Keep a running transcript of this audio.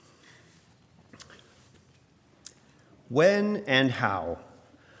When and how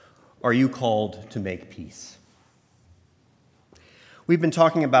are you called to make peace? We've been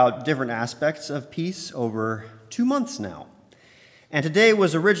talking about different aspects of peace over 2 months now. And today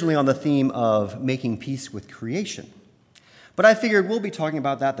was originally on the theme of making peace with creation. But I figured we'll be talking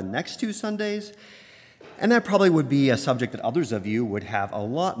about that the next 2 Sundays, and that probably would be a subject that others of you would have a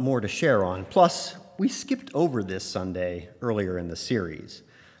lot more to share on. Plus, we skipped over this Sunday earlier in the series.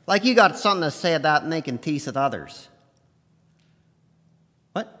 Like you got something to say about making peace with others.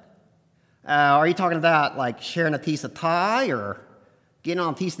 What? Are you talking about like sharing a piece of pie or getting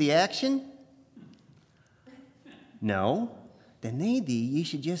on a piece of the action? No. Then maybe you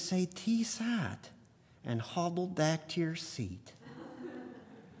should just say "T-sat" and hobble back to your seat.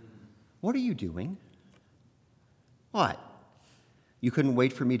 What are you doing? What? You couldn't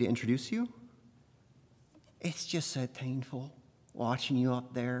wait for me to introduce you? It's just so painful watching you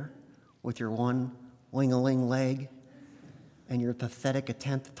up there with your one wing-a-ling leg and your pathetic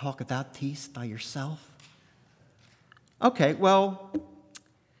attempt to talk about peace by yourself. Okay, well,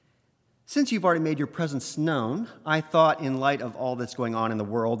 since you've already made your presence known, I thought in light of all that's going on in the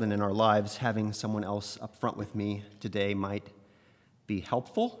world and in our lives, having someone else up front with me today might be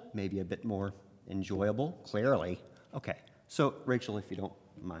helpful, maybe a bit more enjoyable, clearly. Okay, so Rachel, if you don't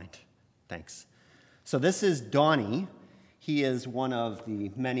mind, thanks. So this is Donnie. He is one of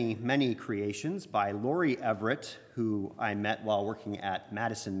the many, many creations by Lori Everett, who I met while working at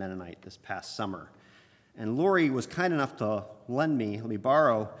Madison Mennonite this past summer. And Lori was kind enough to let me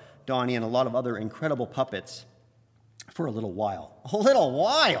borrow Donnie and a lot of other incredible puppets for a little while. A little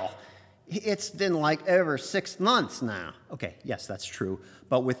while? It's been like over 6 months now. Okay, yes, that's true.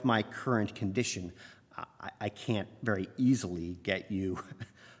 But with my current condition, I can't very easily get you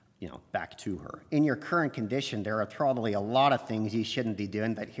back to her. In your current condition, there are probably a lot of things you shouldn't be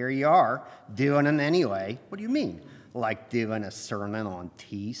doing, but here you are, doing them anyway. What do you mean? Like doing a sermon on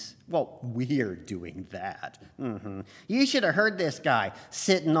peace? Well, we're doing that. Mm-hmm. You should have heard this guy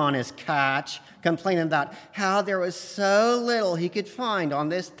sitting on his couch complaining about how there was so little he could find on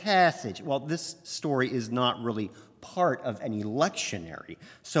this passage. Well, this story is not really part of any lectionary,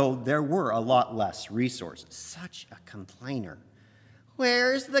 so there were a lot less resources. Such a complainer.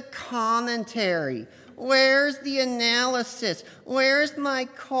 Where's the commentary? Where's the analysis? Where's my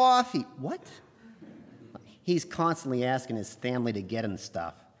coffee? What? He's constantly asking his family to get him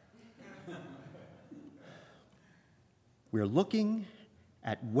stuff. We're looking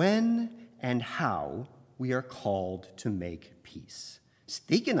at when and how we are called to make peace.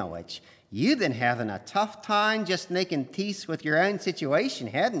 Speaking of which, you've been having a tough time just making peace with your own situation,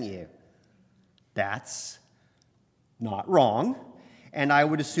 hadn't you? That's not wrong. And I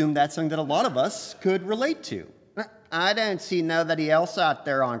would assume that's something that a lot of us could relate to. I don't see nobody else out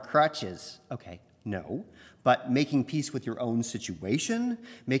there on crutches. Okay, no. But making peace with your own situation,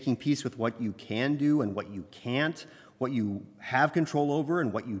 making peace with what you can do and what you can't, what you have control over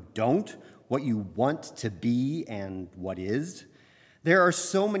and what you don't, what you want to be and what is. There are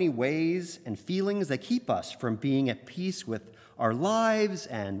so many ways and feelings that keep us from being at peace with our lives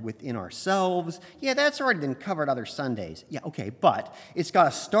and within ourselves. Yeah, that's already been covered other Sundays. Yeah, okay, but it's got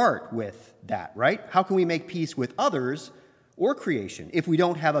to start with that, right? How can we make peace with others or creation if we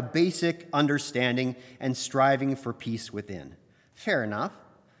don't have a basic understanding and striving for peace within? Fair enough.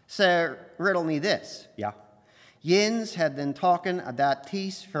 So, riddle me this. Yeah. Yins have been talking about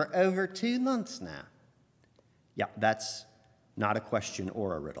peace for over 2 months now. Yeah, that's not a question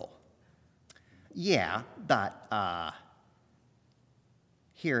or a riddle. Yeah, but,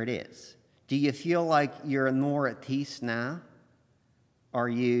 here it is. Do you feel like you're more at peace now? Are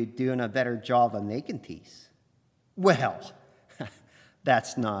you doing a better job of making peace? Well,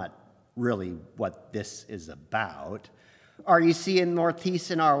 that's not really what this is about. Are you seeing more peace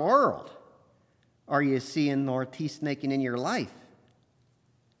in our world? Are you seeing more peacemaking in your life?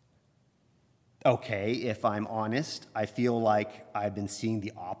 Okay, if I'm honest, I feel like I've been seeing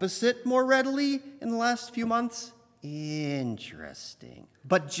the opposite more readily in the last few months. Interesting.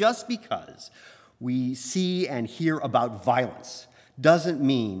 But just because we see and hear about violence doesn't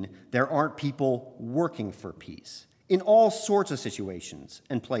mean there aren't people working for peace in all sorts of situations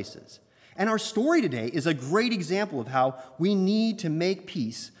and places. And our story today is a great example of how we need to make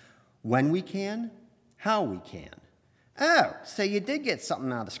peace when we can, how we can. Oh, so you did get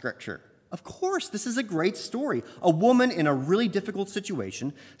something out of the scripture. Of course, this is a great story. A woman in a really difficult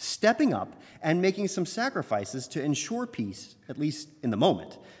situation stepping up and making some sacrifices to ensure peace, at least in the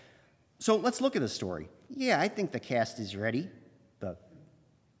moment. So let's look at this story. Yeah, I think the cast is ready. The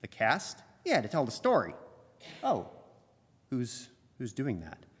cast? Yeah, to tell the story. Oh, who's doing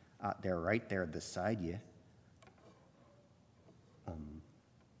that? They're right there beside you.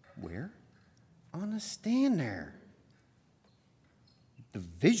 Where? On the stand there. The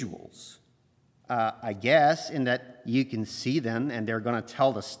visuals. I guess, in that you can see them and they're going to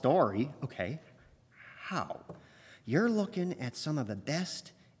tell the story. Okay. How? You're looking at some of the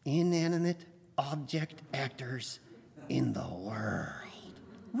best inanimate object actors in the world.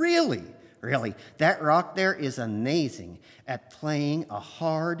 Really? Really. That rock there is amazing at playing a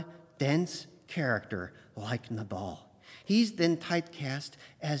hard, dense character like Nabal. He's been typecast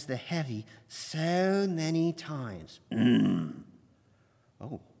as the heavy so many times.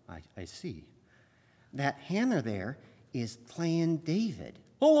 Oh, I see. That Hannah there is playing David.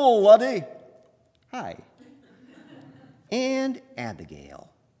 Hello, laddie. Hi. And Abigail.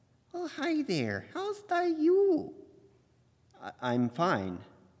 Oh, hi there. How's that you? I'm fine.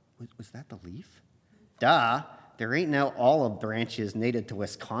 Was that the leaf? Duh. There ain't no olive branches native to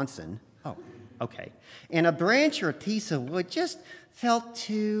Wisconsin. Oh, okay. And a branch or a piece of wood just felt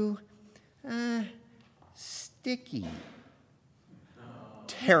too, sticky.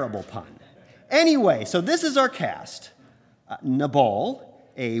 Terrible pun. Anyway, so this is our cast. Nabal,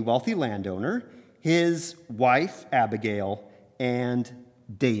 a wealthy landowner, his wife, Abigail, and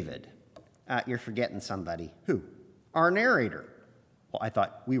David. You're forgetting somebody. Who? Our narrator. Well, I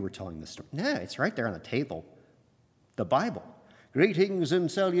thought we were telling the story. No, it's right there on the table. The Bible. Greetings and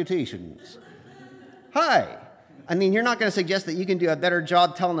salutations. Hi. I mean, you're not going to suggest that you can do a better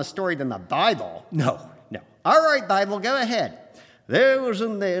job telling the story than the Bible. No. All right, Bible, go ahead. There was a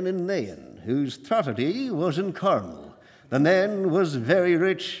man in Nain whose property was in Carmel. The man was very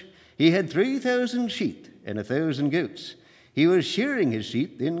rich. He had 3,000 sheep and 1,000 goats. He was shearing his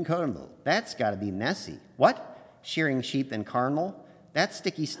sheep in Carmel. That's got to be messy. What? Shearing sheep in Carmel? That's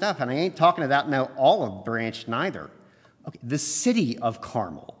sticky stuff, and I ain't talking about no olive branch neither. Okay, the city of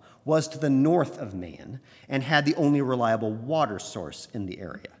Carmel was to the north of Man and had the only reliable water source in the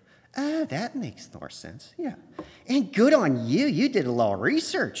area. That makes more sense, yeah. And good on you. You did a little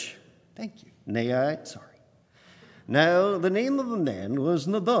research. Thank you. Sorry. Now, the name of the man was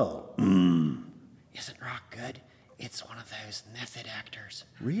Nabal. Isn't rock good? It's one of those method actors.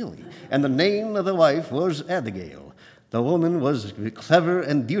 Really? And the name of the wife was Abigail. The woman was clever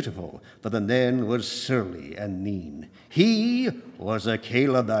and beautiful, but the man was surly and mean. He was a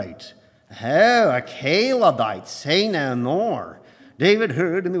Calebite. Oh, a Calebite. Say no more. David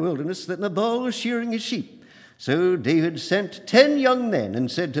heard in the wilderness that Nabal was shearing his sheep. So David sent 10 young men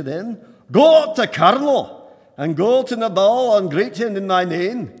and said to them, Go up to Carmel, and go to Nabal and greet him in my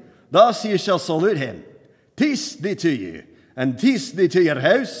name. Thus ye shall salute him. Peace be to you, and peace be to your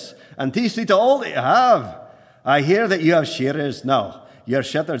house, and peace be to all that you have. I hear that you have shearers. Now, your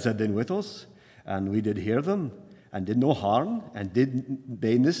shepherds have been with us, and we did hear them, and did no harm, and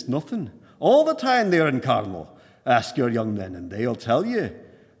they missed nothing. All the time they are in Carmel. Ask your young men, and they'll tell you.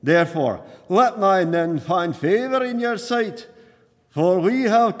 Therefore, let my men find favor in your sight, for we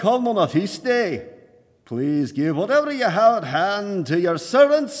have come on a feast day. Please give whatever you have at hand to your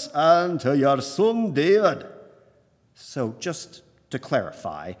servants and to your son David. So just to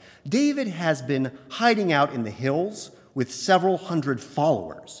clarify, David has been hiding out in the hills with several hundred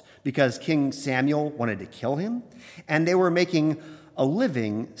followers because King Samuel wanted to kill him, and they were making a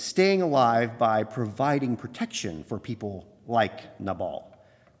living staying alive by providing protection for people like Nabal.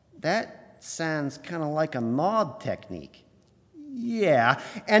 That sounds kind of like a mob technique. Yeah,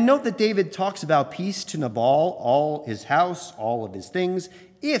 and note that David talks about peace to Nabal, all his house, all of his things,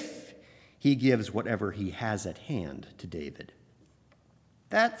 if he gives whatever he has at hand to David.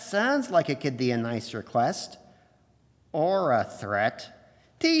 That sounds like it could be a nice request. Or a threat.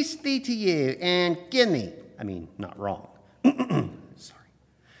 Peace be to you, and give me. I mean, not wrong. Sorry.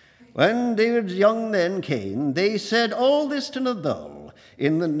 When David's young men came, they said all this to Nabal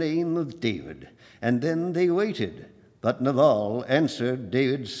in the name of David, and then they waited. But Nabal answered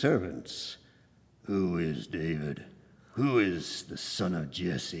David's servants, Who is David? Who is the son of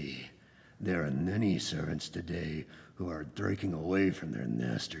Jesse? There are many servants today who are breaking away from their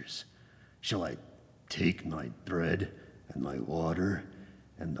masters. Shall I take my bread and my water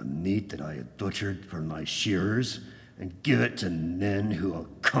and the meat that I had butchered for my shearers and give it to men who will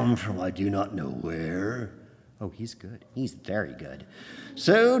come from I do not know where? Oh, he's good. He's very good.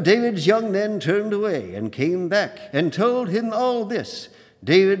 So David's young men turned away and came back and told him all this.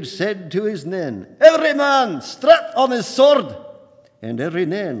 David said to his men, Every man strap on his sword. And every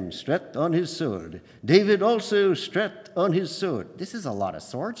man strapped on his sword. David also strapped on his sword. This is a lot of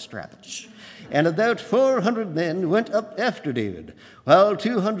sword straps. And about 400 men went up after David, while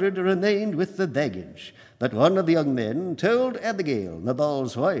 200 remained with the baggage. But one of the young men told Abigail,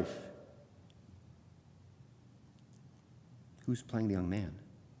 Nabal's wife. Who's playing the young man?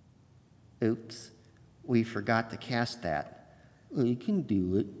 Oops, we forgot to cast that. I can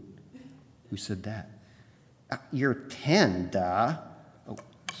do it. Who said that? You're 10, duh. Oh,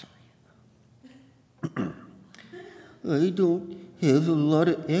 sorry. I don't have a lot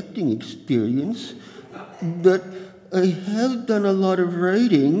of acting experience, but I have done a lot of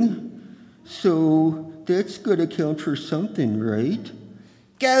writing, so that's got to count for something, right?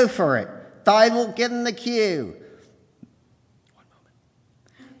 Go for it. Dive, get in the queue.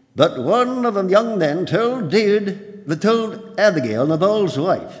 But one of them young men told Abigail, Nabal's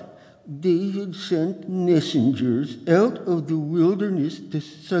wife. David sent messengers out of the wilderness to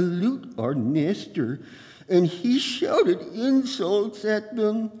salute our master, and he shouted insults at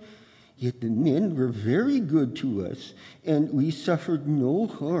them. Yet the men were very good to us, and we suffered no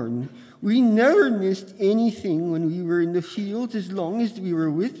harm. We never missed anything when we were in the fields as long as we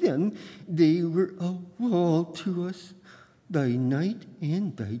were with them. They were a wall to us by night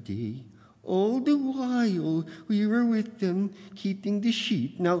and by day. All the while we were with them, keeping the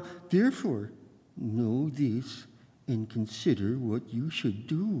sheep. Now, therefore, know this and consider what you should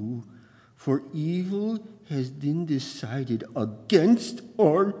do. For evil has been decided against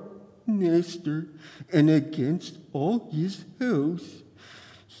our master and against all his house.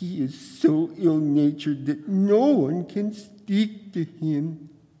 He is so ill-natured that no one can speak to him.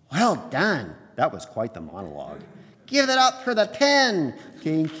 Well done. That was quite the monologue. Give it up for the 10.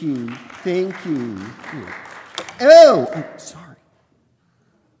 Thank you. Thank you. Oh! Sorry.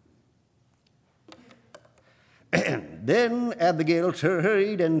 And then Abigail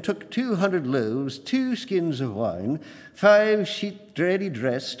hurried and took 200 loaves, 2 skins of wine, 5 sheep ready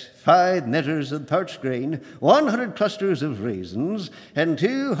dressed, 5 measures of parched grain, 100 clusters of raisins, and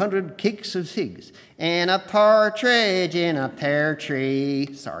 200 cakes of figs, and a partridge in a pear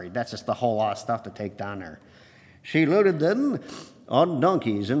tree. Sorry, that's just a whole lot of stuff to take down there. She loaded them on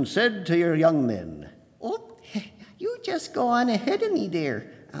donkeys and said to her young men, Oh, you just go on ahead of me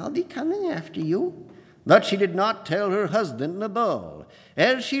there. I'll be coming after you. But she did not tell her husband Nabal.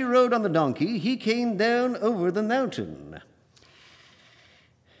 As she rode on the donkey, he came down over the mountain.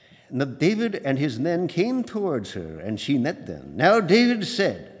 David and his men came towards her, and she met them. Now David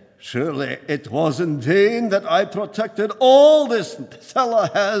said, Surely it was in vain that I protected all this fellow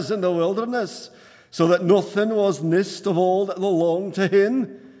has in the wilderness, so that nothing was missed of all that belonged to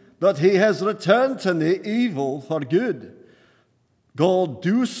him, but he has returned to me evil for good. God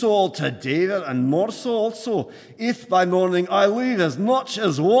do so to David, and more so also, if by morning I leave as much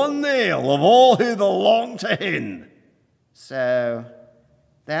as one nail of all who belong to him. So,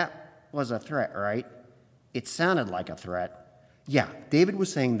 that was a threat, right? It sounded like a threat. Yeah, David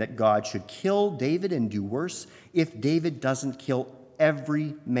was saying that God should kill David and do worse if David doesn't kill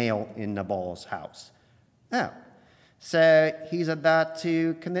every male in Nabal's house. Oh, so he's about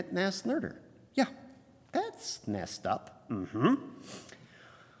to commit mass murder. Yeah. That's messed up.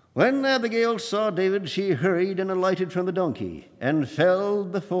 When Abigail saw David, she hurried and alighted from the donkey and fell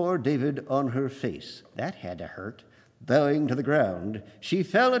before David on her face. That had to hurt. Bowing to the ground, she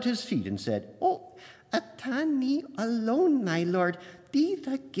fell at his feet and said, Oh, upon me alone, my lord, be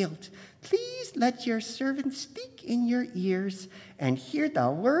the guilt. Please let your servant speak in your ears and hear the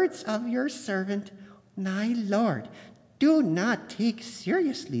words of your servant. My lord, do not take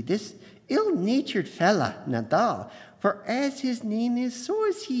seriously this ill-natured fella, Nadal, for as his name is, so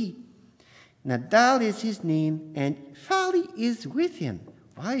is he. Nadal is his name, and folly is with him.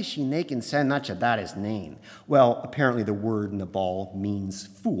 Why is she making so much about his name? Well, apparently the word Nabal means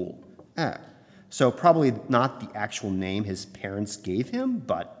fool. So probably not the actual name his parents gave him,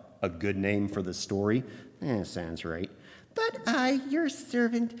 but a good name for the story. Sounds right. But I, your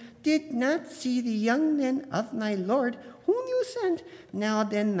servant, did not see the young men of my lord, whom you sent. Now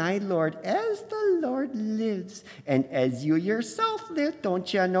then, my lord, as the Lord lives, and as you yourself live,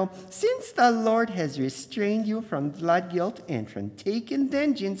 don't you know, since the Lord has restrained you from blood guilt and from taking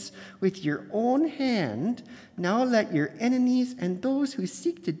vengeance with your own hand, now let your enemies and those who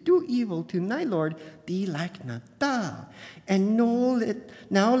seek to do evil to my lord be like Nadal. And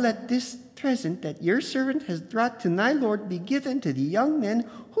now let this present that your servant has brought to my lord be given to the young men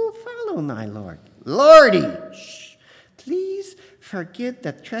who follow my lord. Lordy! Shh. Please forgive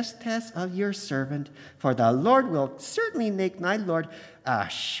the trespass of your servant, for the Lord will certainly make my lord a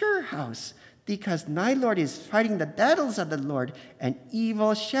sure house, because my lord is fighting the battles of the Lord, and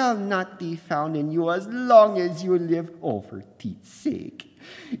evil shall not be found in you as long as you live, oh, for Pete's sake.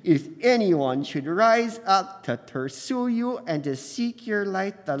 If anyone should rise up to pursue you and to seek your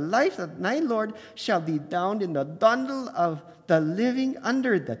life, the life of my Lord shall be bound in the bundle of the living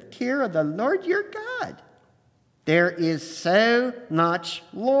under the care of the Lord your God. There is so much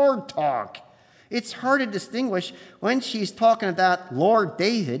Lord talk. It's hard to distinguish when she's talking about Lord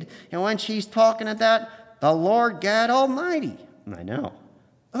David and when she's talking about the Lord God Almighty. I know.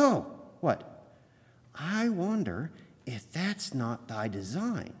 Oh, what? I wonder if that's not thy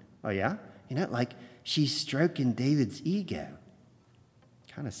design. Oh, yeah? Like she's stroking David's ego.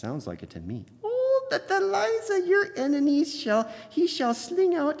 Kind of sounds like it to me. Oh, that the lives of your enemies he shall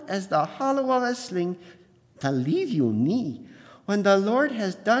sling out as the hollow of a sling to leave you me. When the Lord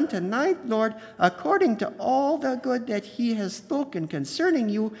has done tonight, Lord, according to all the good that he has spoken concerning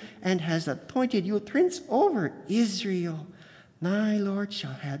you, and has appointed you prince over Israel, thy Lord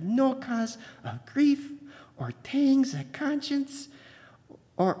shall have no cause of grief or pangs of conscience,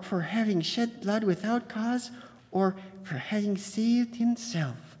 or for having shed blood without cause, or for having saved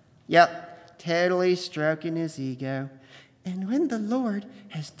himself. Yep, totally stroking his ego. And when the Lord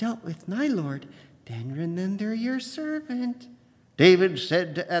has dealt with my Lord, then remember your servant. David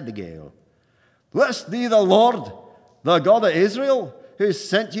said to Abigail, Bless thee the Lord, the God of Israel, who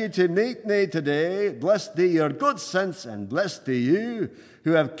sent you to meet me today. Bless thee your good sense, and bless thee you,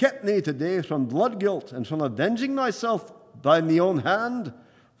 who have kept me today from blood guilt and from avenging myself by my own hand.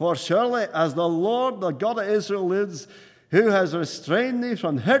 For surely as the Lord, the God of Israel lives, who has restrained me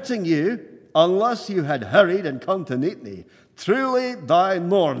from hurting you, unless you had hurried and come to meet me, truly by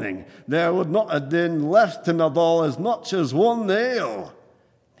morning there would not have been left to Nabal as much as one nail.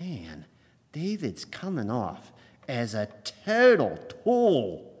 Man, David's coming off as a total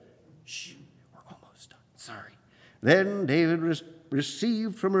tool. Shh, we're almost done. Sorry. Then David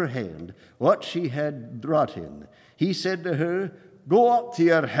received from her hand what she had brought in. He said to her, Go up to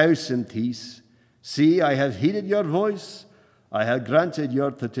your house in peace. See, I have heeded your voice. I have granted your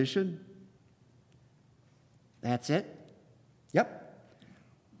petition. That's it? Yep.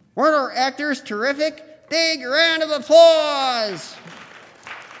 Weren't our actors terrific? Big round of applause.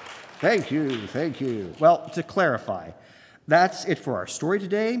 Thank you. Well, to clarify, that's it for our story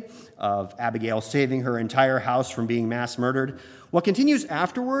today of Abigail saving her entire house from being mass murdered. What continues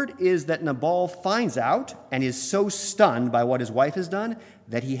afterward is that Nabal finds out and is so stunned by what his wife has done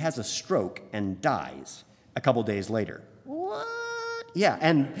that he has a stroke and dies a couple days later. What? Yeah,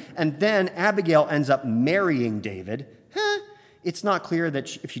 and then Abigail ends up marrying David. It's not clear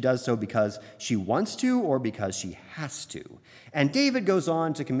that if she does so because she wants to or because she has to. And David goes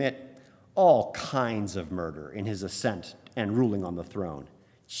on to commit all kinds of murder in his ascent and ruling on the throne.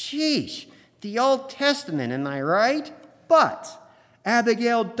 Sheesh, the Old Testament, am I right? But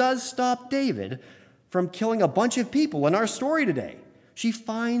Abigail does stop David from killing a bunch of people in our story today. She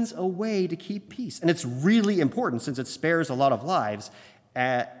finds a way to keep peace. And it's really important since it spares a lot of lives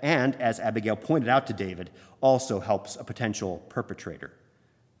and, as Abigail pointed out to David, also helps a potential perpetrator.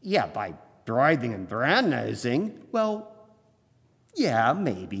 Yeah, by bribing and brand-nosing, well, yeah,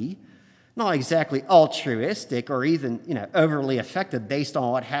 maybe. Not exactly altruistic or even, overly effective based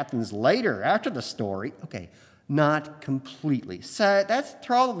on what happens later after the story. Okay, not completely. So that's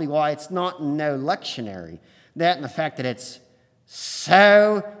probably why it's not no lectionary. That and the fact that it's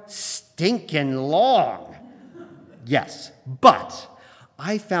so stinking long. Yes, but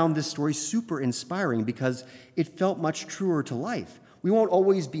I found this story super inspiring because it felt much truer to life. We won't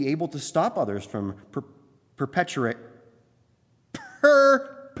always be able to stop others from perpetrating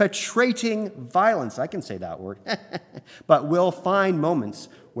violence. I can say that word. But we'll find moments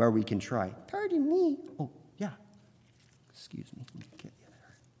where we can try. Pardon me. Oh, yeah. Excuse me. Get the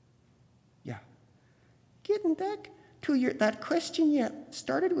other. Yeah. Getting back to that question you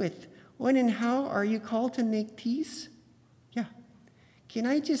started with. When and how are you called to make peace? Yeah. Can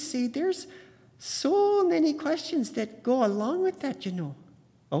I just say there's so many questions that go along with that,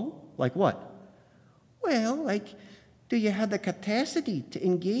 Oh, like what? Well, like, do you have the capacity to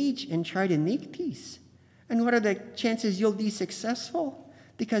engage and try to make peace? And what are the chances you'll be successful?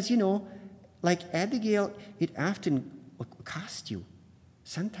 Because, like Abigail, it often will cost you,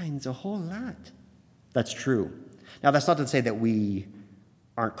 sometimes a whole lot. That's true. Now, that's not to say that we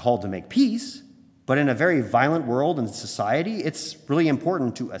aren't called to make peace, but in a very violent world and society, it's really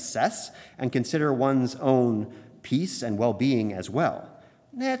important to assess and consider one's own peace and well-being as well.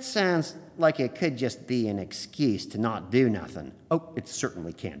 That sounds like it could just be an excuse to not do nothing. Oh, it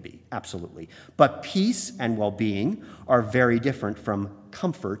certainly can be, absolutely. But peace and well-being are very different from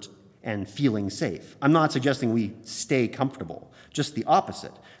comfort and feeling safe. I'm not suggesting we stay comfortable, just the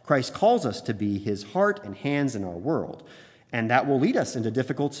opposite. Christ calls us to be his heart and hands in our world, and that will lead us into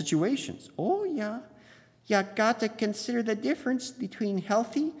difficult situations. Oh, yeah. You got to consider the difference between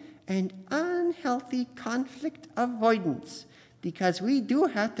healthy and unhealthy conflict avoidance, because we do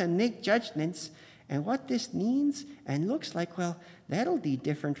have to make judgments and what this means and looks like, well, that'll be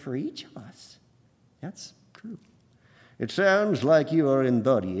different for each of us. That's true. It sounds like you are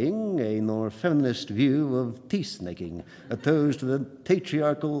embodying a more feminist view of peacemaking, opposed to the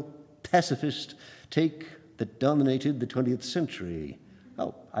patriarchal, pacifist take that dominated the 20th century.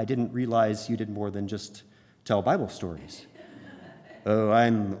 Oh, I didn't realize you did more than just tell Bible stories. Oh,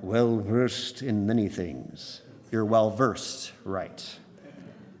 I'm well-versed in many things. You're well-versed, right.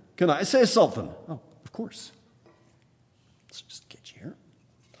 Can I say something? Oh, of course. Let's just get you here.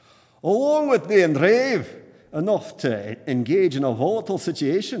 Along with being brave enough to engage in a volatile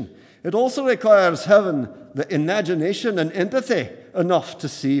situation, it also requires having the imagination and empathy enough to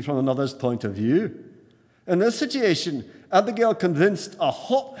see from another's point of view. In this situation, Abigail convinced a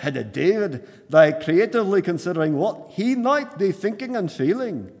hot-headed David by creatively considering what he might be thinking and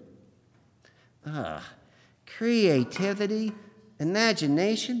feeling. Creativity,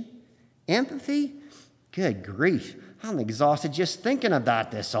 imagination, empathy? Good grief, I'm exhausted just thinking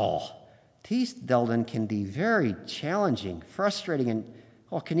about this all. Peace building can be very challenging, frustrating, and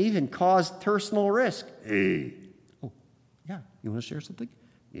can even cause personal risk. Hey. Oh, yeah, you want to share something?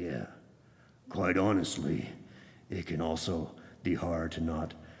 Yeah, quite honestly, it can also be hard to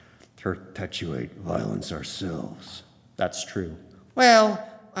not perpetuate violence ourselves. That's true. Well,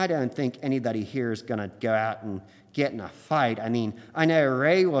 I don't think anybody here is going to go out and get in a fight. I mean, I know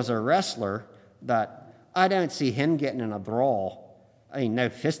Ray was a wrestler, but I don't see him getting in a brawl. I mean, no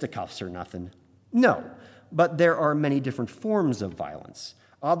fisticuffs or nothing. No, but there are many different forms of violence.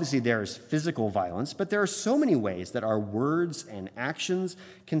 Obviously, there's physical violence, but there are so many ways that our words and actions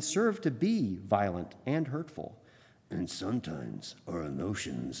can serve to be violent and hurtful. And sometimes our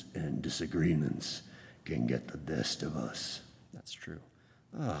emotions and disagreements can get the best of us. That's true.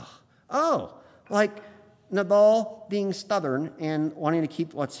 Like Nabal being stubborn and wanting to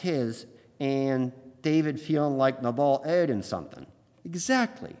keep what's his, and David feeling like Nabal owed him something.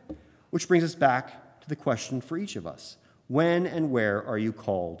 Exactly. Which brings us back to the question for each of us. When and where are you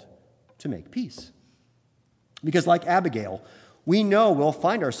called to make peace? Because like Abigail, we know we'll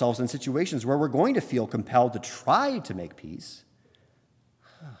find ourselves in situations where we're going to feel compelled to try to make peace.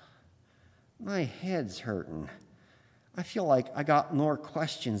 My head's hurting. I feel like I got more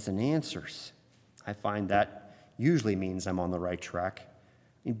questions than answers. I find that usually means I'm on the right track.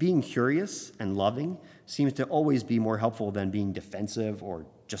 Being curious and loving seems to always be more helpful than being defensive or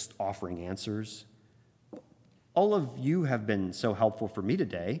just offering answers. All of you have been so helpful for me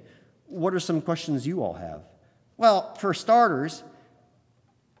today. What are some questions you all have? Well, for starters,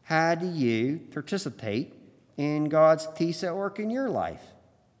 how do you participate in God's peace at work in your life?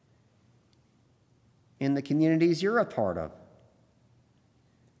 In the communities you're a part of?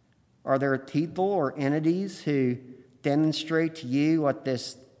 Are there people or entities who demonstrate to you what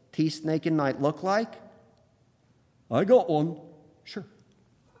this peacemaking might look like? I got one. Sure.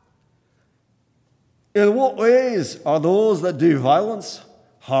 In what ways are those that do violence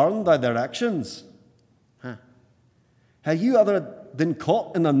harmed by their actions? Have you ever been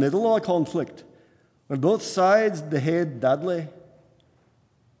caught in the middle of a conflict where both sides behave badly?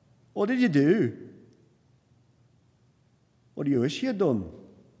 What did you do? What do you wish you had done?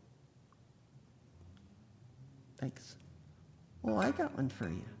 Thanks. Well, I got one for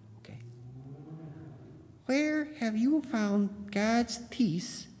you. Okay. Where have you found God's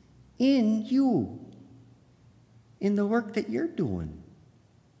peace in you? In the work that you're doing?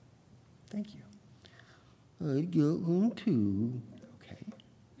 Thank you. I got one too. Okay.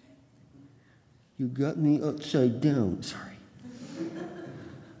 You got me upside down. Sorry.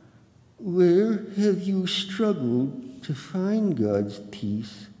 Where have you struggled to find God's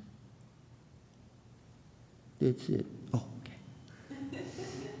peace? That's it. Oh, okay.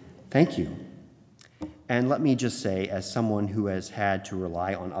 Thank you. And let me just say, as someone who has had to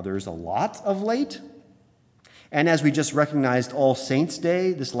rely on others a lot of late, and as we just recognized All Saints'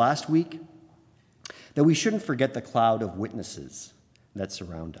 Day this last week, that we shouldn't forget the cloud of witnesses that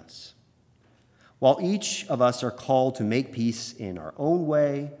surround us. While each of us are called to make peace in our own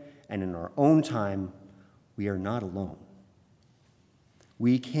way and in our own time, we are not alone.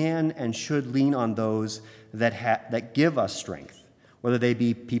 We can and should lean on those that give us strength, whether they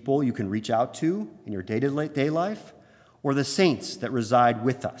be people you can reach out to in your day-to-day life, or the saints that reside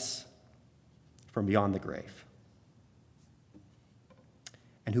with us from beyond the grave,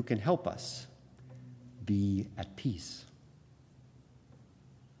 and who can help us be at peace.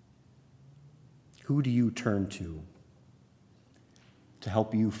 Who do you turn to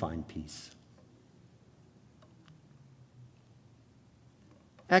help you find peace?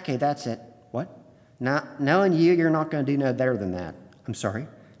 Okay, that's it. What? Knowing you're not going to do no better than that. I'm sorry.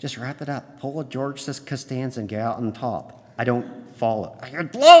 Just wrap it up. Pull a George Costanza and get out on top. I don't follow. You're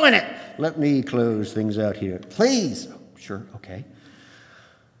blowing it. Let me close things out here. Please. Oh, sure, okay.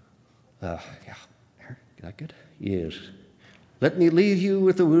 Yeah. Is that good? Yes. Let me leave you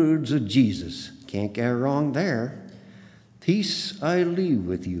with the words of Jesus. Can't go wrong there. Peace I leave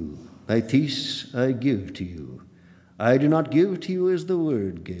with you. My peace I give to you. I do not give to you as the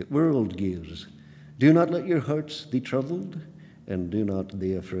world gives. Do not let your hearts be troubled, and do not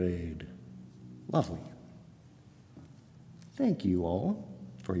be afraid. Lovely. Thank you all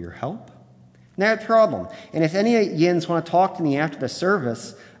for your help. No problem. And if any yins want to talk to me after the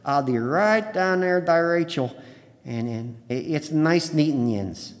service, I'll be right down there by Rachel. And it's nice meeting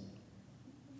yins.